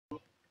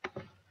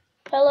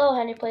Hello,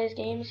 Honey Plays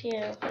Games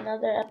here for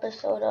another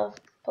episode of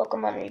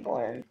Pokemon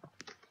Reborn.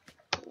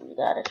 We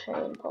gotta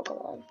train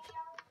Pokemon.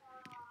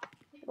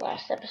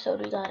 Last episode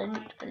we got a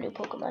new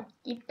Pokemon.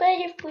 The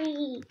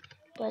Butterfree!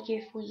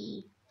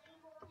 Butterfree.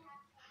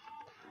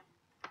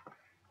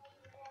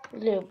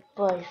 Little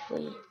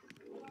Butterfree.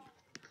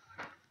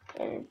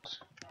 And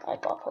I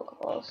bought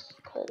Pokeballs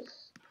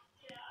because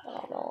I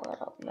don't know, I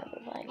don't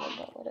remember buying them,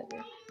 but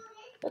whatever.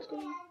 Let's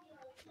go.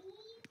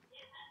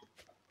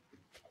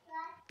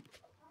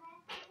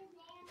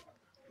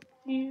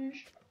 Yes.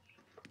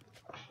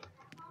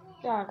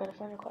 Yeah, I got a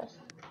friend request.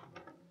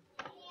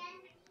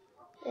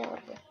 Yeah,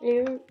 whatever.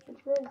 Here,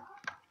 let's run.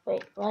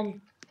 Wait,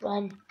 run.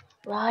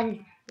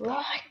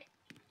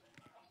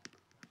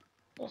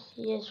 Yes,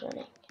 he is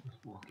running. He's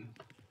walking.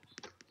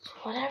 So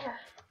whatever.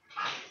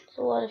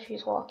 So what if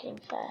he's walking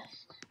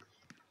fast?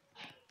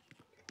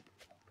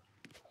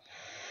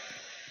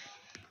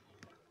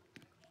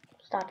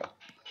 Stop it.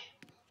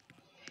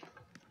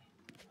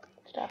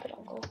 Stop it,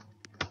 Uncle.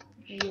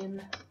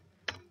 Jim.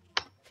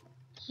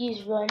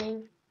 He's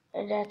running,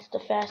 and that's the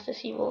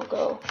fastest he will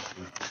go.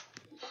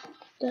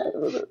 That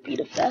will be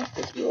the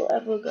fastest he will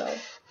ever go.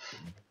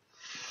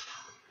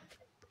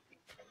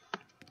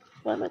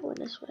 Why am I going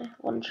this way?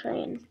 One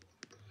train.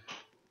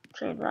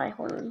 Train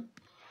Rhyhorn.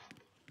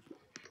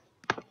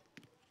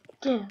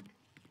 Damn.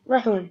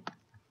 Rhyhorn.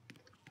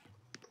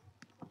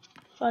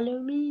 Follow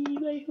me,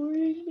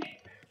 Rhyhorn.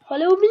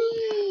 Follow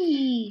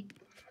me!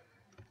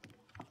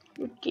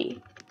 Okay.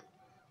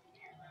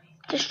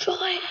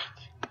 Destroy it!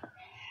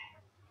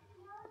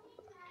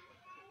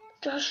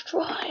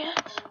 Destroy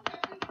it!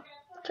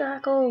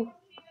 Tackle!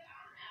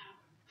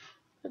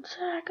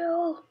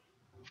 Tackle!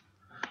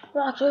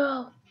 Rock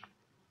Drill!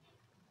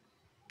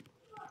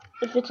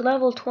 If it's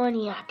level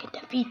 20, I can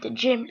defeat the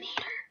gym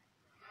leader.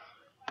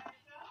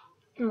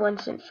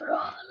 Once and for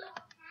all.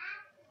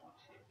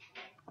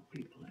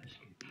 People ask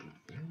if you're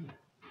friendly.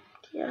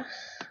 Yes.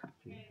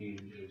 Do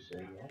you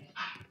say yes?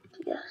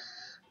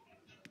 Yes.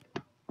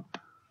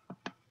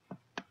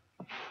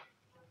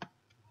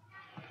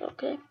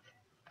 Okay.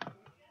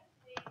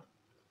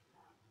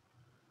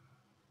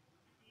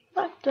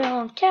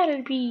 Lockdown,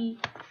 Caterpie.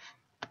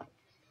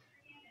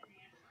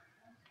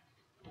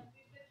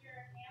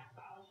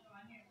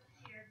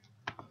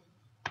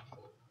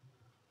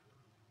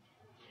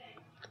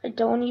 I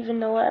don't even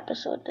know what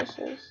episode this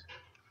is.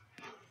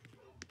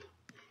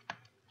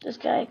 This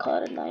guy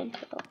caught a 9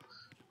 tails.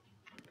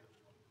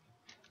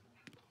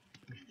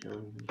 He's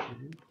telling me to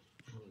do.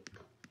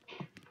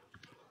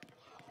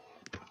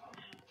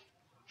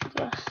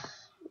 Yes.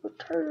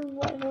 Return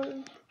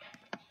Rhyhorn.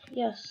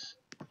 Yes.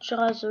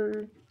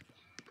 Charizard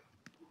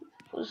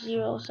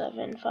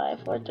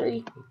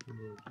 07543.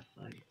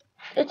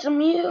 It's a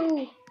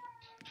Mew!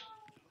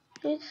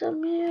 It's a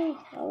Mew!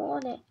 I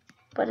want it.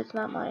 But it's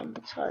not mine.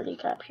 It's already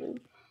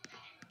captured.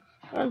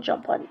 I'm gonna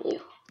jump on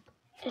Mew.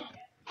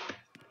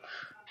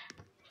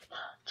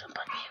 Jump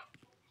on Mew.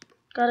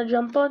 Gotta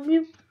jump on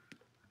Mew.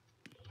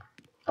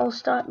 I'll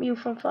stop Mew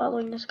from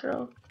following this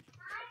girl.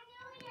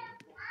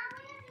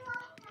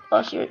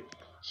 Oh,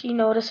 she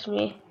noticed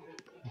me.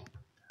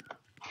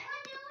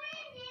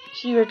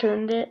 She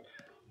returned it.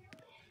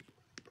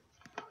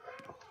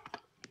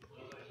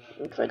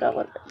 I forgot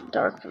what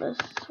Darkness,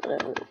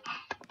 whatever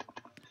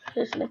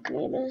his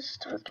nickname is.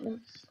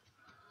 Darkness.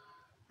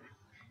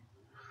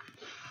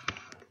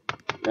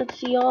 Let's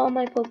see all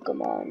my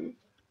Pokemon.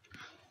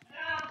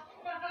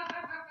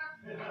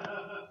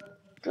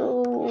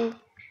 Go.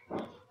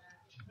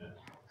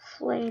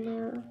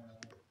 Flamer.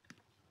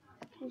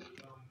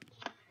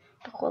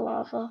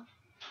 Aqualava.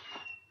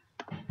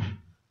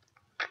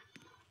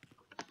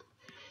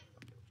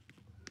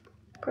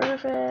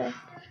 Perfect.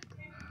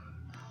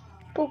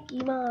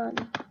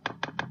 Pokemon.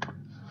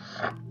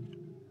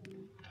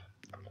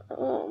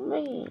 Oh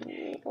man,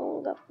 we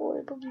only got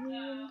 4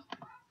 Pokemon.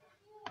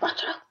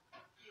 Watch out!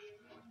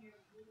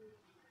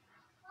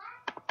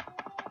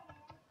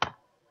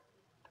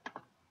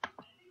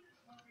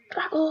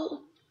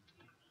 Crackle!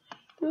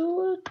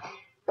 Do it!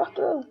 Rock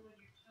throw!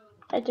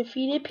 I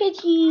defeated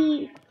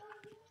Pidgey!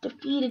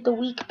 Defeated the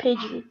weak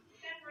Pidgey.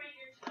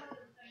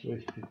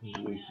 Which is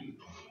weak?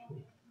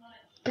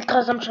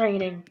 Because I'm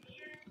training.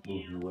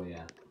 Move your way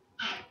out.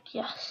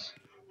 Yes.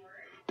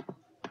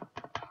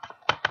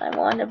 I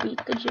want to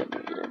beat the gym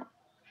leader.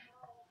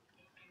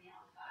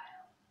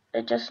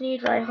 I just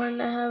need Rhyhorn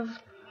to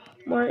have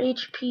more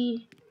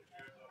HP.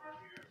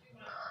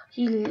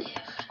 He lived.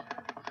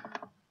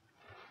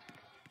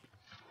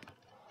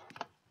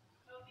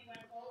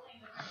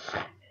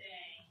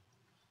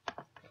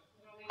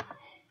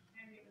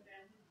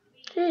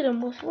 Hit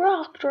him with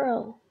Rock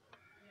Throw.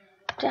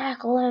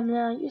 Tackle him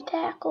now. You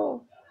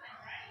tackle.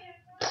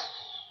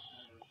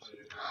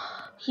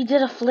 He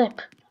did a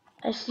flip.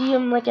 I see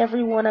him like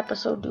every one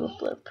episode do a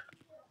flip.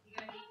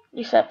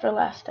 Except for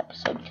last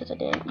episode because I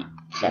didn't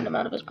send him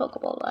out of his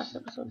Pokeball last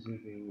episode. Is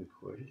it being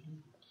recorded?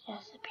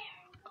 Yes, it's being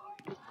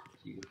recorded.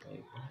 So you can play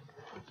it back?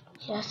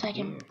 Yes, I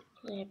can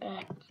play it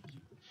back.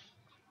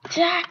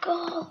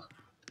 Tackle!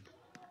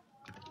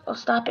 I'll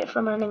stop it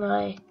from running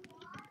away.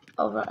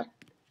 I'll run.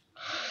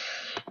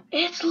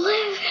 It's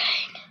living!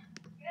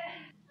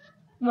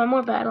 One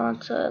more battle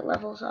until it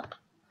levels up.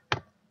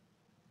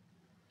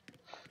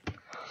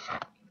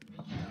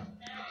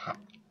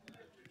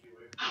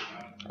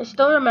 I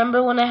still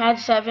remember when I had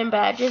 7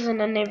 badges and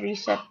then they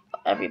reset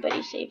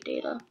everybody's save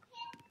data.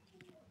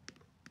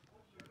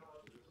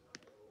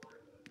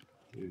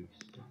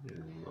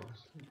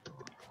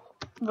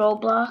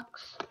 Roblox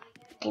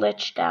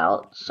glitched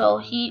out,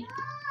 so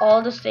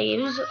all the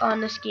saves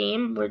on this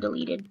game were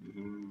deleted.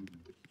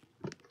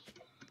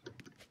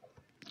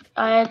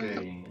 I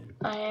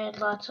had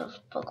lots of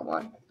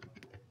Pokemon.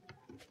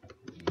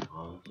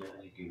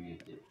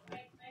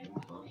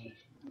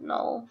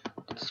 No,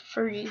 it's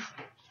free.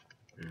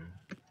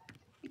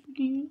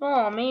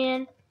 Oh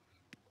man,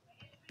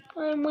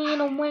 I'm winning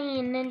away,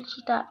 and then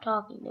she stopped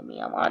talking to me.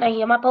 I want to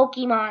hear my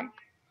Pokemon.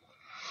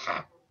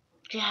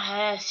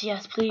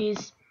 Yes,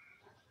 please.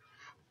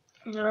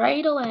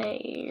 Right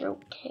away.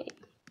 Okay.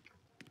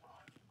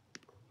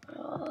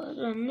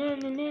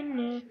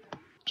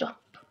 Jump.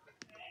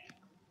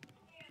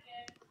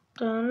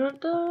 A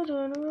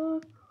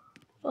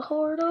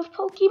horde of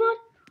Pokemon.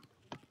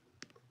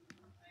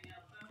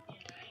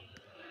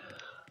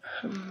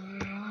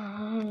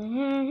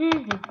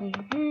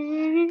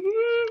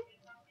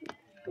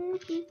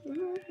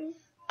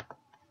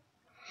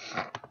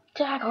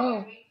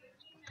 Tackle.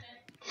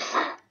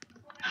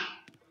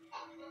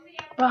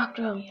 Rock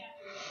drum.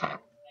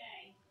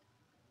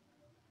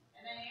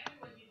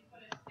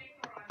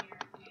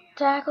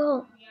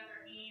 Tackle.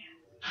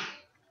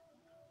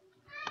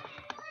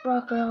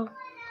 Rock drum.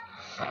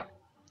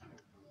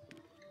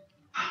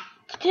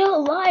 Still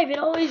alive. It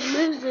always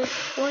lives at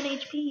 1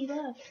 HP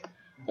left.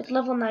 It's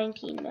level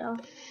 19 now.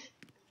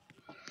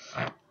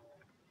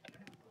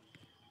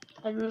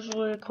 I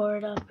usually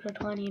record up to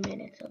 20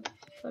 minutes of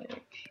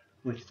footage.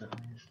 What's the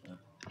highest level?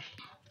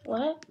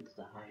 What? What's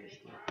the highest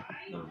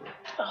number?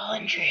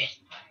 100.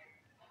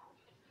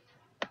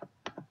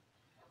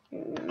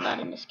 Not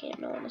in this game.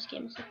 No, in this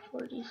game it's like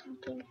 40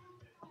 something.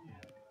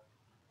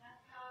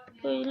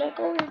 Please let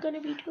go. You're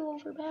gonna be too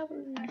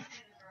overpowered.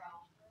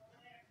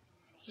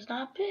 He's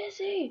not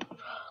busy.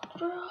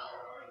 Bro.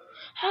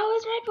 How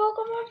is my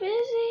Pokemon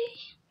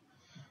busy?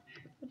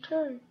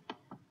 Return.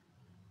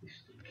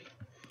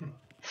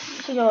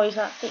 You know he's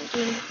not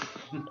thinking.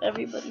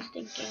 Everybody's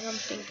thinking. I'm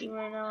thinking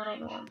right now. I don't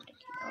know what I'm thinking.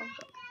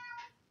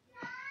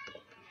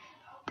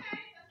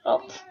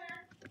 Oh.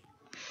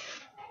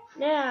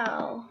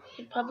 Now,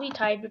 he's probably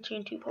tied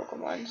between 2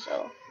 Pokemon,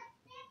 so.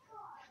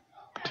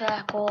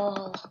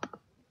 Tackle.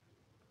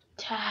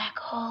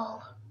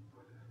 Tackle.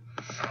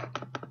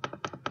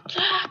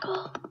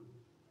 Tackle.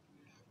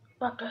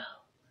 Rockdale.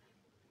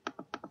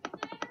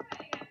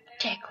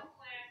 Tackle.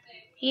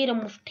 Hit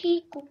him with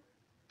Tickle.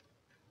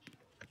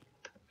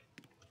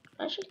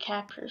 I should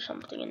capture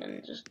something and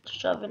then just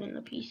shove it in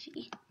the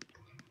PC.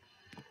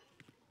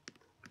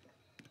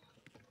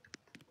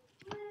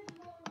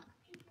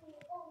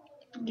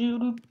 I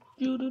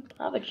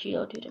have a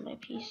Geodude in my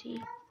PC.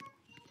 I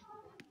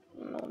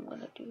don't know what I'm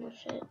gonna do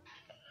with it.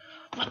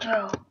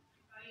 Throw.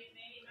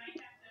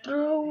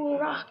 Throw a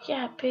rock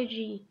at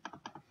Pidgey.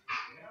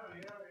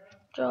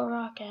 Throw a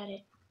rock at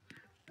it.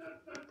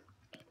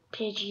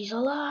 Pidgey's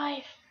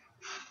alive.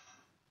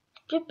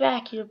 Get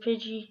back here,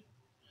 Pidgey.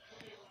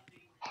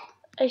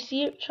 I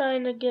see it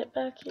trying to get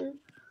back here.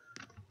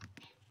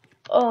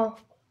 Oh,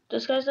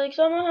 this guy's like,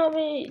 someone help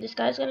me. This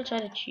guy's gonna try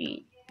to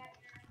cheat.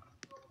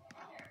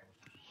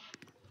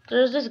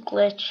 There's this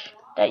glitch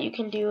that you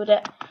can do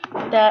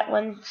that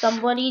when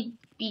somebody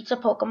beats a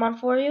Pokemon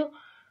for you,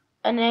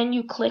 and then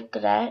you click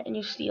that and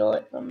you steal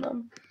it from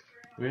them.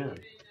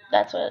 Really?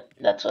 That's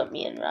what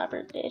me and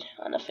Robert did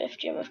on the 5th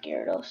gym with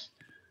Gyarados.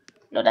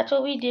 No, that's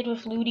what we did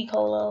with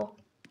Ludicolo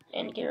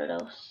and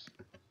Gyarados.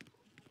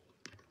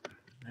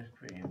 That's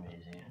pretty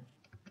amazing.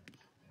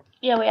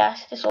 Yeah, we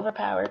asked this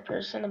overpowered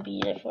person to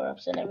beat it for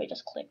us, and then we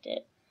just clicked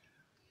it.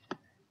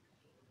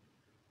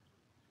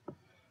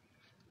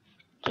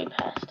 We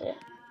passed it.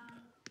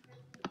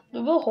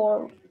 We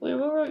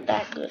weren't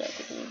that good at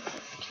the game.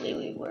 Actually,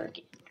 we were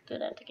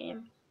good at the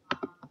game.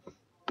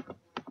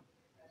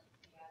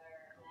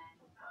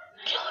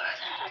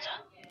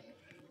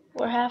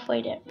 We're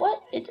halfway there.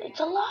 What?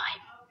 It's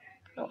alive.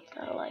 No, it's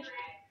not alive.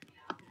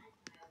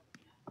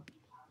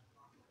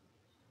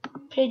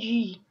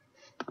 Pidgey.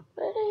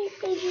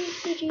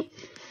 Pidgey.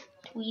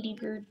 Tweety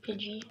bird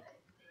Pidgey. Is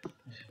it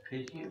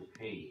Pidgey or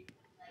Piggy?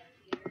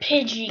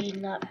 Pidgey,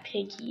 not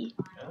Piggy.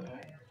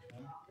 Alright.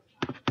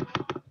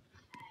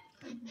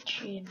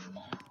 Jim.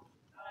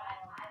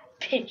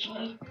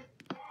 Pidgey.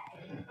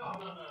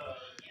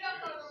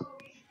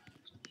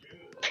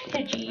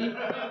 Pidgey.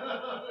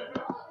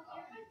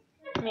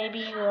 Maybe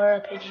you are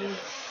a Pidgey.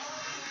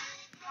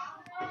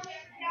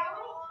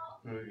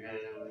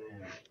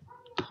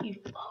 You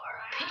are a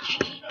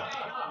Pidgey.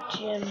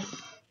 Jim,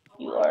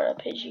 you are a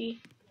Pidgey.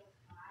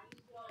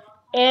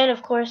 And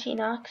of course he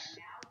knocks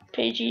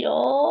Pidgey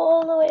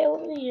all the way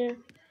over here.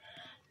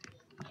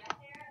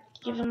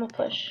 Give him a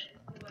push.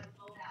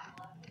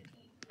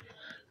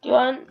 Do you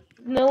want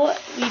to know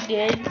what we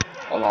did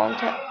a long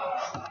time?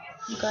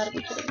 You gotta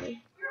be kidding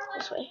me.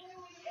 This way.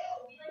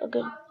 Oh,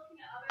 good.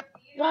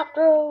 Rock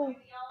throw.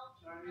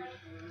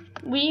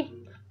 We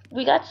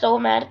got so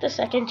mad at the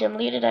second gym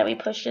leader that we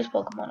pushed his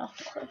Pokemon off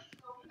the cliff.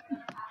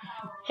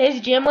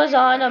 His gym was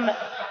on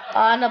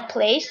a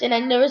place, and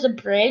then there was a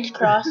bridge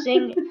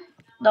crossing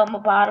the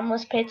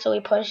bottomless pit, so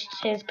we pushed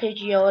his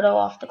Pidgeotto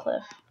off the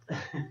cliff.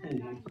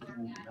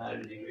 How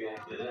did he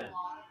react to that?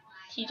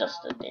 He just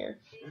stood there.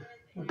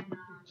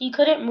 He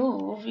couldn't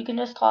move. You can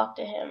just talk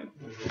to him.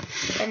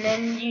 And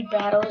then you'd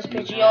battle his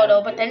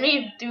Pidgeotto, but then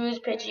we threw his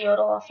Pidgeotto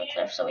off the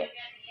cliff, so it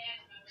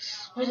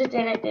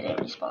didn't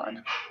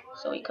respawn.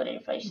 So we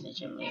couldn't face the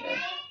gym leader.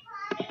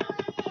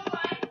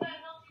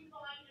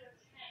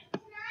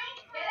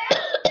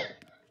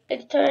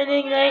 It's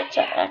turning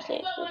nighttime.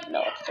 Actually, it's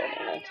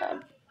turning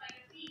nighttime.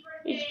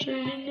 It's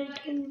turning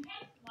nighttime.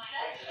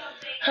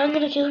 I'm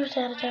gonna kill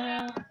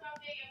Rattata.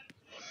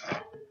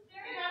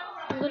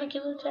 I'm gonna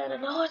kill Rattata.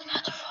 No, it's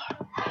not too far.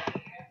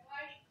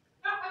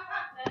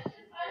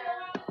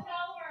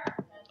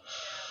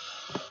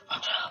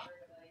 Watch out.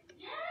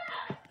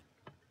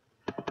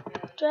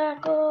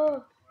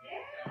 Draco.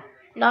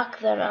 Knock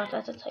them out.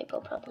 That's a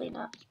typo. Probably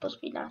not supposed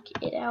to be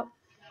knocking it out.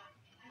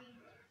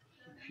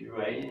 If you're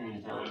right,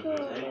 and you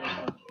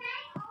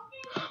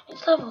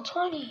It's level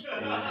 20.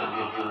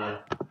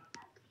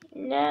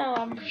 Now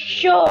I'm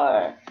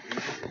sure.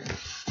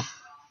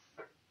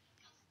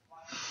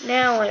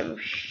 Now I'm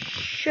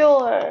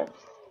sure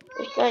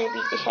it's going to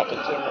beat the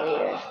second gym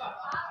leader.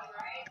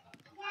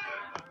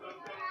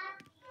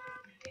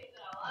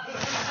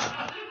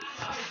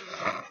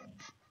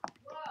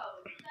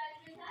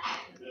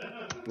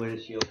 When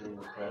is she opening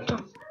the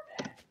presents?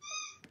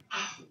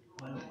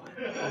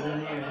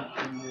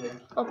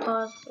 I'll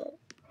pause it.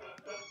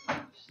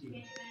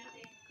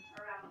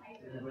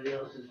 Everybody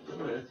else is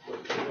doing it, so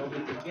they'll be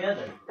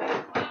together.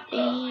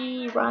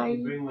 Be right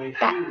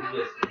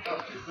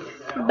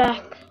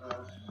back.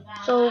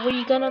 So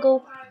we're gonna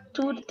go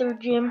to the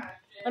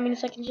the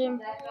second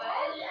gym.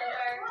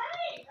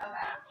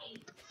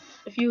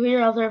 If you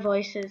hear other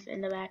voices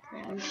in the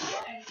background,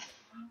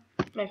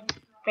 my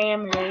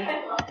family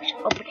is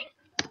opening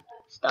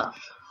stuff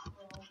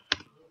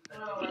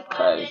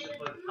because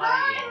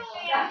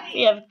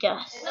we have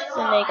guests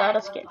and they got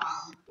us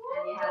gifts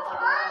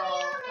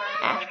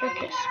after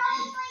Christmas.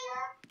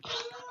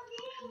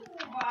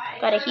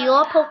 Gotta heal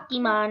a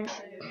Pokemon.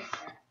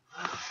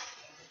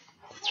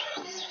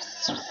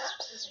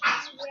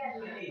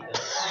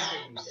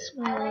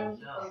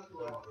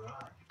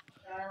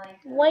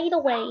 Wait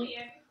away.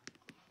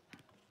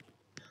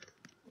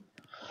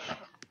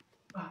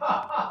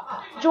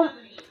 Jump.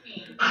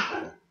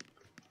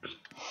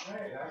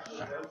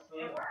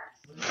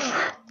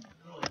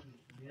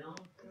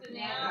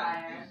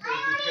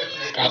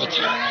 Gotta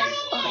kill it.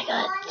 Oh my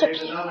god, so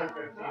cute.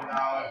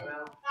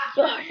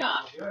 You're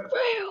not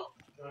real.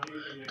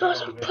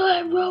 Doesn't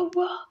play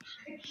Roblox.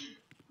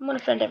 I'm gonna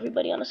friend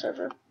everybody on the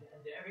server.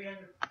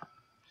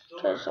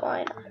 Because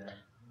why not?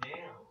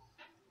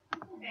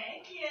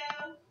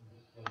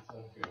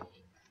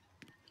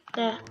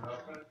 Yeah,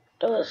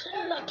 those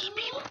lucky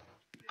people.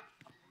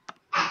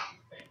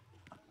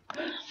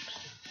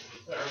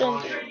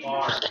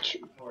 Pikachu.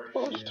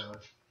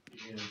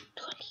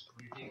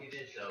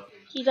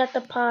 He's at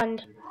the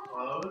pond.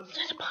 He's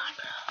at the pond,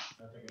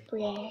 bro.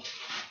 Bray.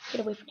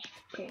 Get away from me.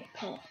 Bray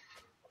pan.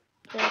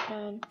 Bray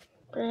pan.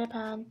 Bray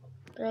pan.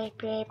 Bray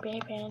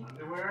pan.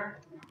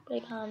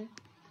 Bray pan.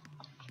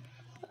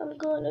 I'm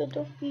gonna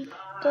defeat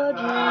the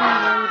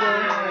Dragon.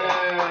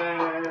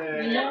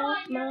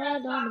 Lost my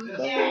diamond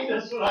gold.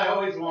 That's what I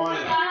always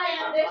wanted.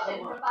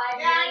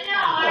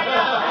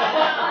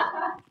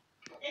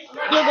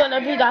 You're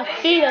gonna be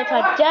defeated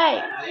today,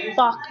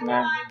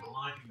 Faulkner.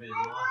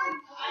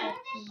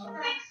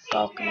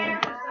 Faulkner.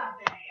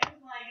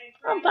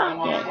 I'm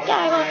Faulkner.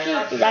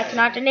 That's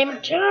not the name of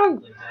the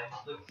town.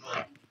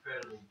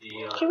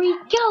 Here we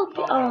go.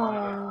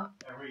 Oh.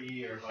 Every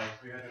year, by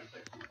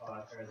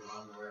 365 pairs of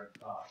underwear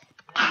cost.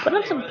 Put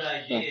on some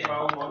pants,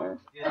 Faulkner.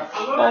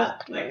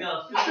 Faulkner.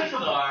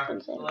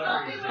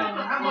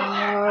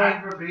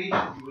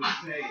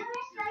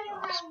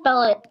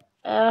 Spell it.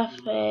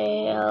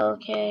 Falkner.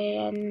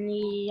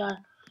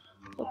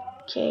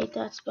 Okay,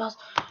 that spells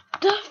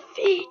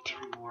defeat.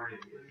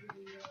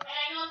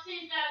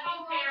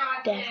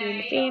 Death in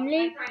the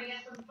family.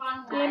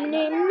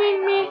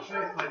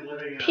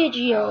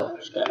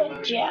 Pidgeot's gonna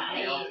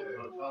die.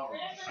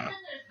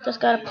 Just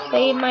gotta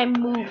play my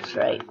moves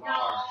right.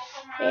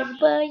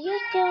 Everybody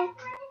go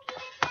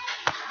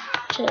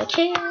to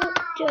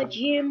kill the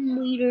gym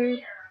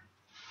leader.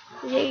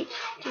 18.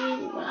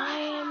 I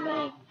am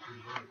a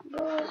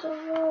boss of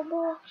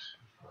Roblox.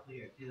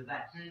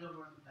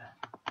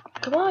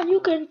 Come on, you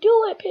can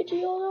do it,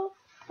 Pidgeotto.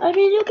 I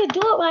mean, you can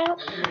do it, Lyle.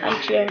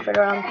 I'm cheering for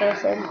the wrong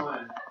person.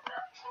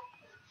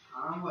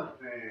 I'm a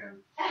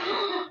fan.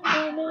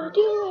 I'm gonna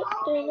do it.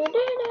 Very good.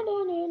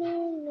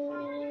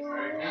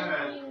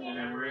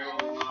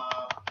 Everyone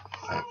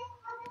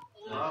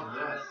love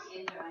this.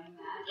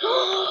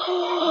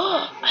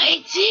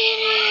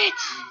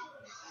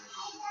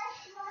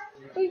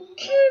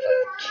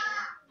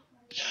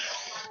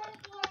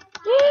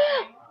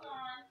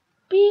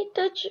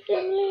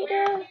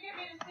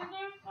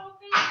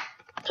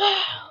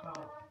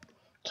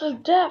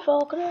 Take that,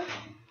 Falconer.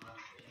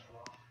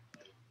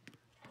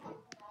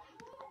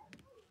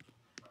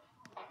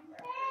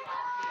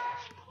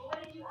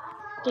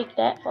 Take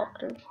that,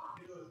 Falconer.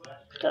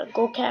 Gotta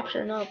go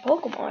capture another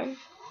Pokemon.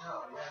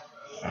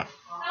 I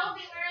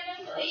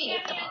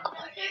hate the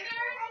Pokemon there.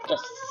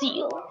 Just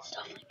seal and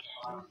stuff like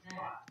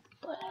that.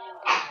 But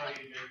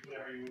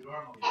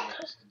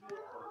because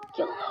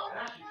YOLO.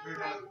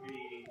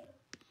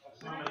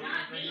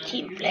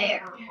 Team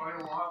player.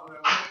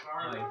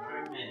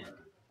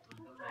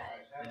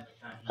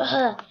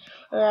 Haha.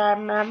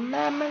 I'm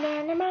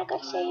not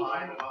gonna save.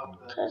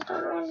 Because I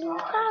don't want to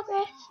lose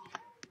progress.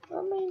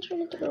 I'm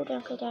trying to go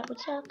down because that would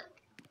suck.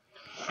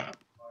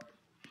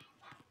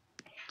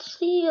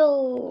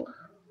 Seal.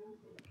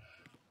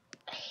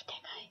 I hate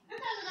that guy.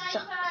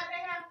 Sucks.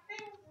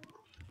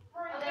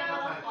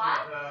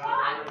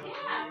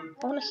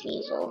 I want to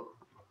Sneasel.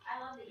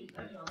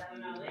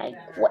 Like,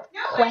 what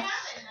quest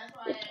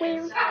it's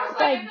wearing? I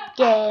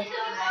guess.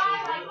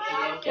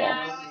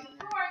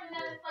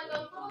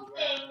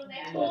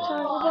 We're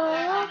talking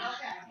about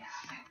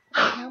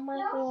how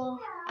much will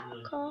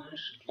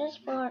cost this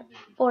part?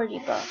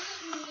 $40.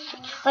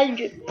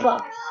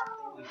 $100.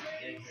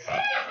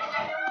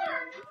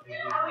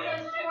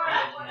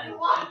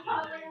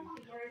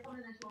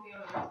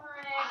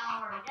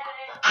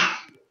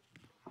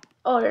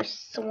 Oh, there's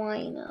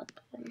Swine Up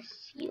and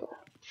Seal.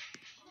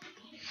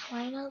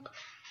 Swine Up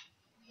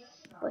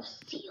or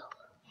Seal?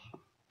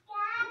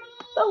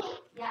 Both.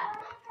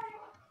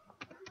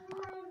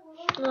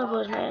 Level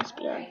is my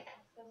SPR.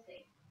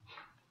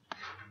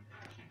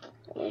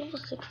 Level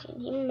 16.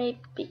 He may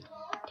be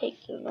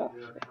taking off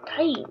for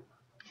time.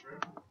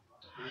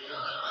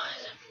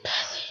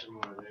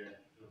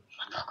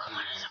 My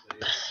Pokemon is a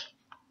pussy.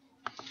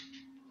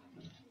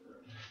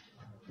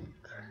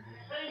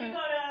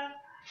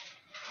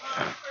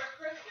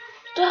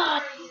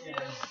 Stop!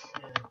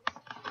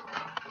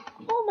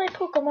 All my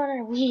Pokemon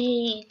are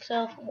weak.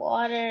 Self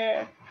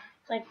water.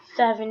 It's like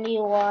 70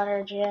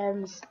 water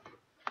gems.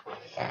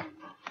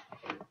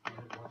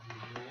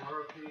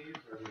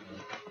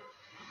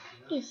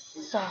 You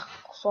suck,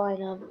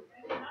 Swine Up.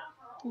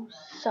 You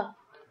suck.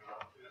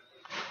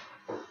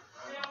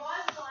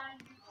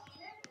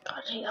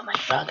 God, I got my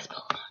Shugs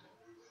Pokemon.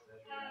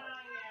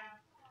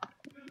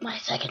 My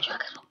second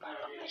Shugs Pokemon,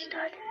 my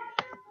starter.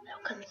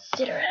 I'll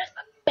consider it as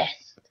my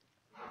best.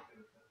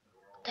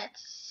 That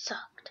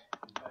sucked.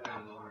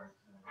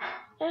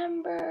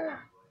 Ember.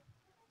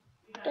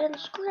 Then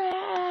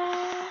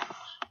Scratch.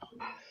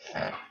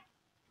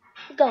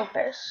 Go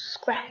first,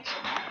 Scratch.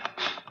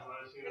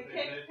 The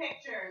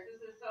pictures.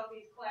 This is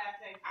Sophie's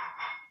classic.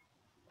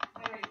 I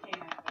already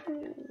came out of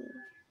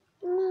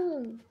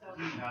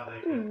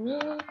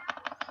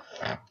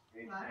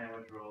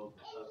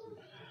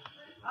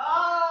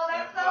Oh,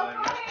 that's so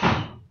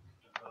funny.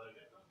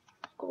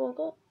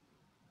 Go.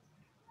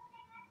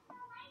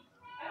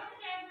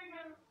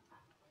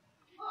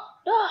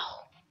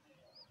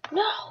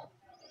 No.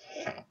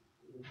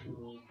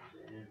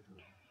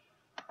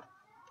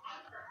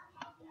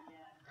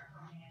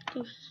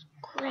 You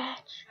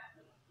Scratch.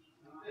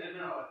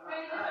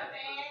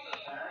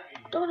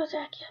 Don't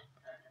attack yet.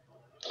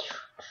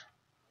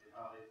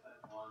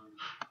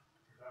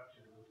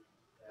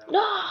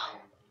 No.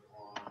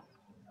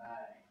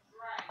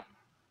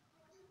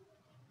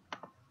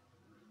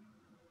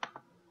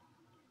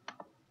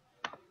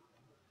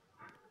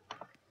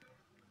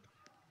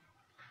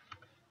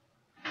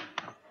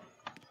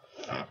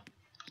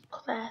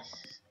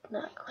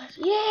 Not class.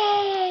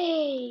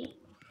 Yay!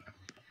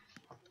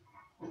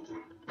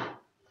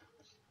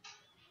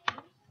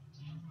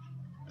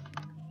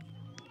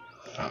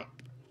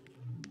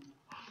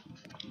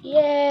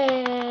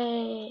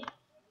 Yay!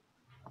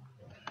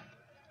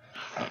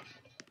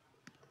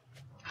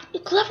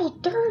 It's level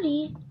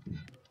 30.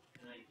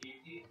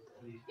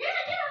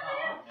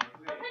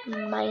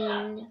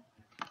 Mine.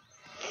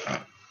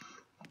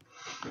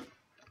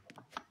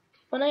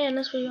 When I end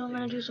this video, I'm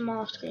gonna do some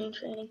off-screen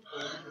training.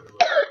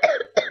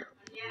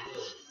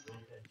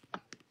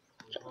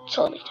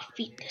 Totally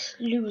defeat this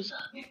loser.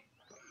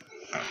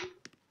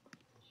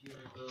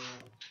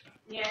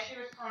 Yeah, she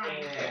was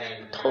crying.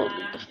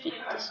 Totally defeat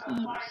this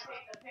loser.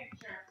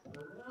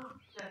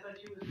 That's what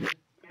she was.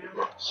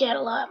 She had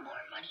a lot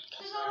more money.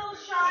 She's a little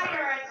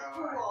shyer at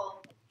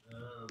school.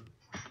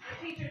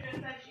 The teacher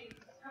just said she's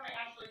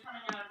actually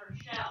coming out of her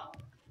shell.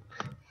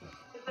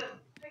 Because the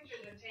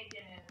pictures are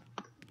taken in.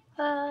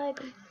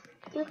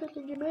 Look at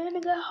the man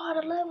that got hot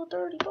at level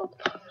 30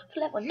 Pokemon.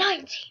 Level 19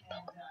 Pokemon.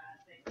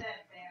 They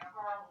said they're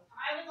horrible.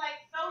 I was like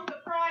so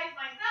surprised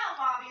myself,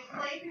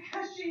 obviously,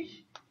 because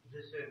she. Is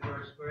this her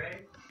first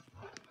grade?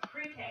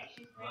 Pre-K.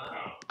 She's pre-K.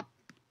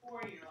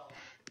 4-year-old.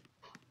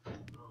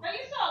 Now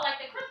you saw like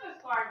the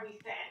Christmas card we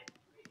sent.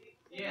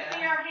 Yeah.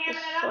 See her hamming it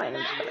up. Swine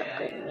is gonna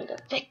bring me the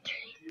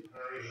victory.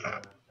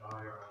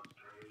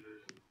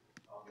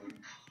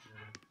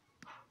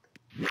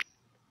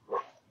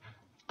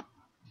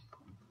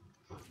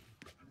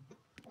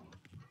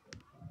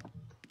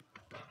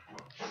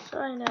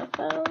 Swine up,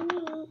 follow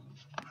me.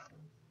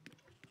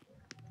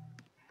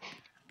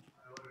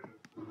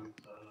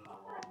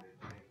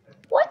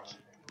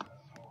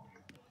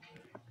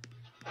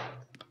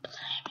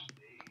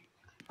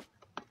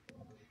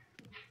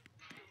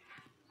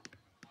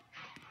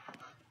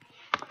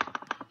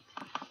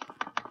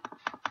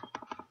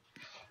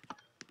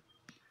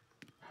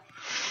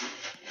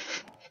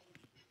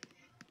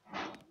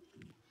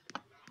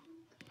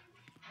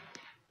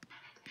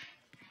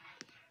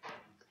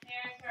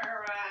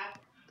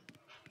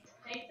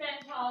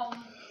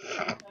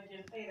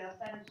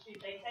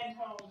 they send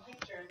home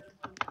pictures. This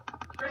was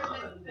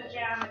Christmas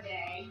pajama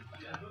day.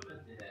 Pajama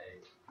day.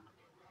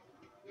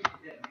 We did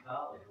that in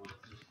college once,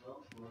 just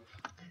well for.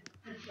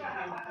 We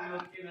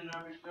were giving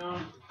Robert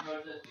Jones to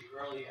protest the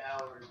early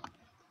hours.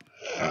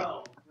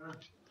 Oh,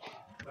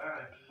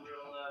 wow,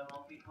 real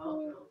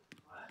multicultural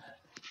class.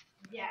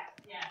 Yes,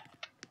 yes.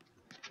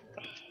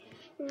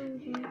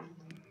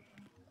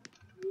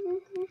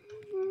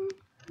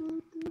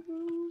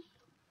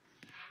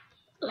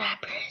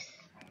 Lapras.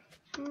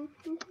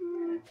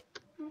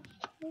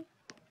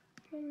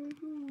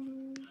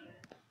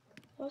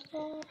 What's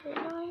that?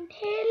 9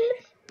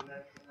 tails?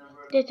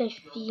 There's a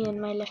C in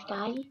my left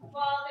eye.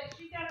 Well,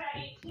 she got about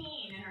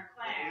 18 in her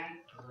class.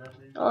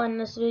 On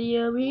this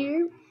video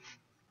here.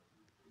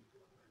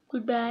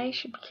 Goodbye,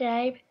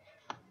 subscribe,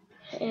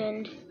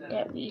 and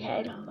that we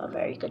had a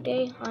very good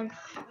day on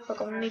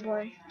Pokemon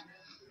Reborn.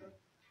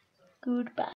 Goodbye.